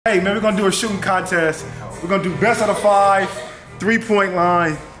Hey man, we're gonna do a shooting contest. We're gonna do best out of 5, 3-point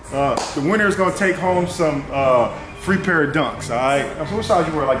line. The winner is gonna take home some free pair of dunks, all right? So what size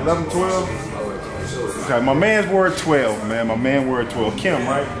you wear, like 11, 12? Okay, my man's wore 12, man. My man wore 12. Kim,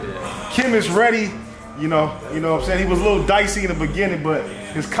 right? Kim is ready. You know what I'm saying? He was a little dicey in the beginning, but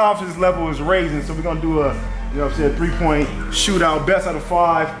his confidence level is raising. So we're gonna do a, 3-point shootout, best out of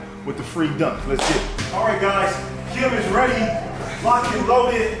 5 with the free dunks. Let's get it. All right, guys. Kim is ready. Locked and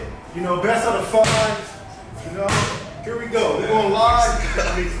loaded, best out of 5, Here we go. We're going live.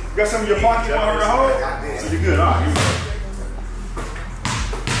 You got some in your pocket you want her to hold? So you're good. All right, here we go.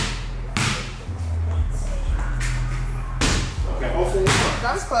 Okay, 0 for 1.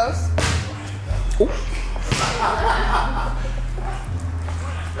 That was close.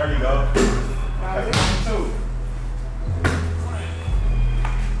 There you go. Okay, 1 for 2.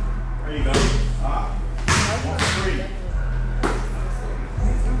 There you go. 1 for 3.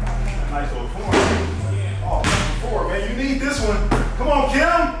 Nice little 4. Oh, 1 for 4, man. You need this one. Come on, Kim.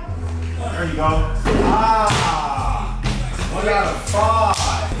 There you go. 1 out of 5.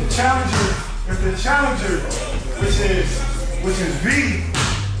 The challenger is the challenger, which is V.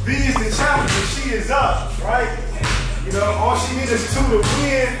 V is the challenger. She is up, right? All she needs is 2 to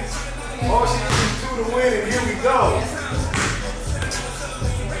win. All she needs is 2 to win, and here we go.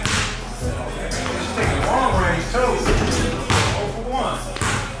 She's taking long range, too. 0 for 1.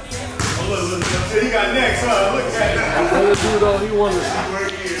 Look, he got next, huh? Look at it. What did he do though? He won this.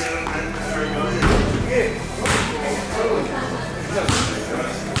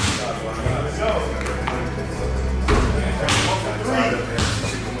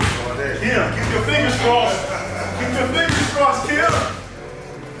 Kim, keep your fingers crossed. Keep your fingers crossed, Kim.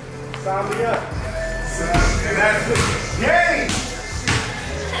 Sign me up. That's the game.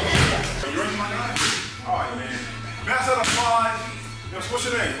 You ready, my guy? All right, man. Best out of 5. What's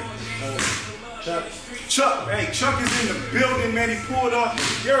your name? Chuck. Chuck, hey, Chuck is in the building, man. He pulled up.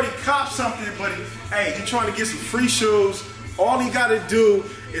 He already copped something, but he trying to get some free shoes. All he got to do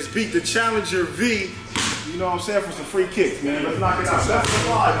is beat the challenger V, you know what I'm saying, for some free kicks, man. Let's knock it out. That's the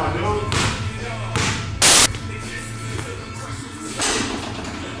 5, my dude.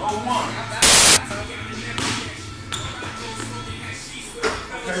 0-1.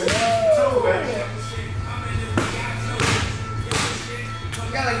 Okay, 1 for 2, baby.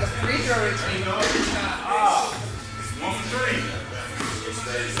 You got like the free throw routine. 1 for 3.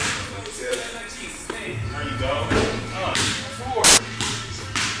 There you go. 4.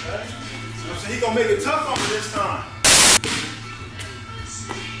 Okay. So he gonna make it tough on me this time.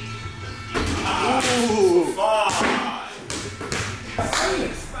 Ooh, 5.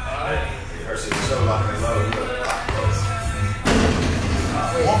 Alright.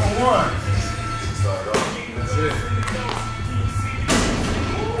 1 for 1. That's it.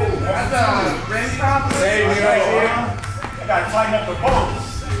 That's a rim problem. Hey, right here. I gotta tighten up the bolts.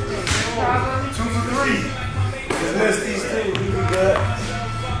 2 for 3. Just miss these 2. We be good.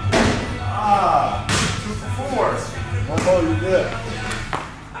 2 for 4. 1 more, you good.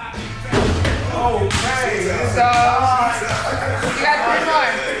 Okay. So, you got 3 more.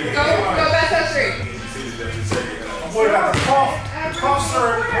 Go back to 3. My boy got the cough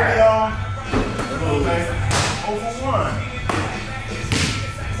syrup pretty on. Okay. 0 for 1.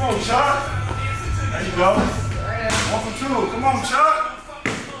 Come on, Chuck. There you go. 1 for 2. Come on, Chuck.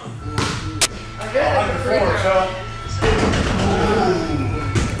 I like the 4, Chuck. Ooh.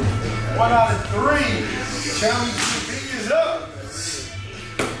 1 out of 3. Challenge V is up.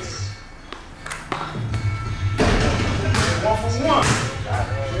 1 for 1.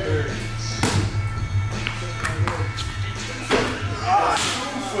 2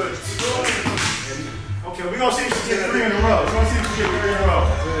 for 2. Okay, we're gonna see if she get 3 in a row. We're gonna see if she get 3 in a row.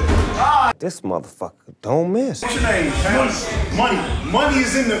 This motherfucker don't miss. What's your name, man? Money. Money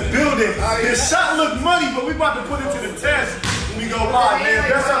is in the building. This shot look money, but we about to put it to the test when we go live, man.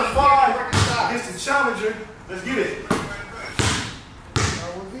 Best out of 5 against the challenger. Let's get it.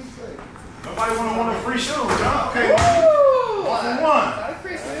 Nobody want a free shoe, huh? Okay. 1 for 1. That's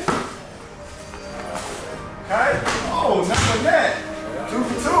pretty sweet. Okay. Oh, not like that. 2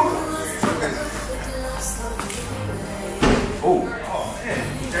 for 2. Oh man.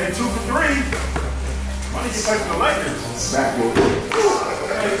 Okay, 2 for 3. Money can play for the Lakers. Backboard.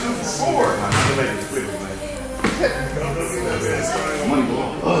 Okay, 2 for 4. Not the Lakers, quickly, man. Money ball.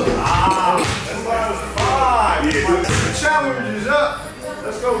 That's why it was 5. Yeah. The challenge is up.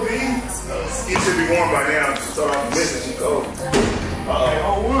 Let's go, V. He should be warm by now. Start off the mission. She go. Okay,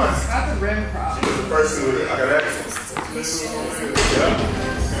 0-1. That's a rim problem. The first 2, I got action.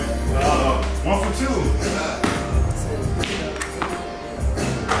 Yeah. 1 for 2.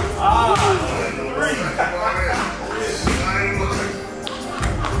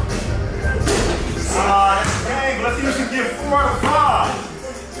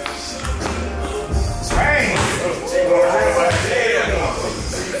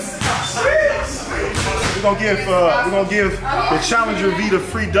 we're gonna give the Challenger Vita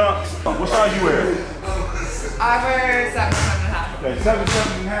free dunks. What size you wear? I wear 7.5. Okay,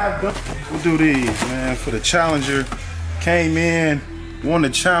 7.5 dunks. We'll do these, man, for the Challenger. Came in, won the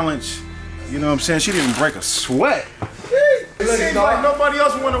challenge. You know what I'm saying? She didn't break a sweat. It seems like nobody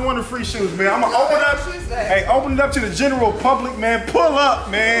else won the free shoes, man. I'm gonna open up. Hey, open it up to the general public, man. Pull up,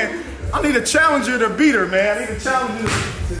 man. I need a Challenger to beat her, man. I need a Challenger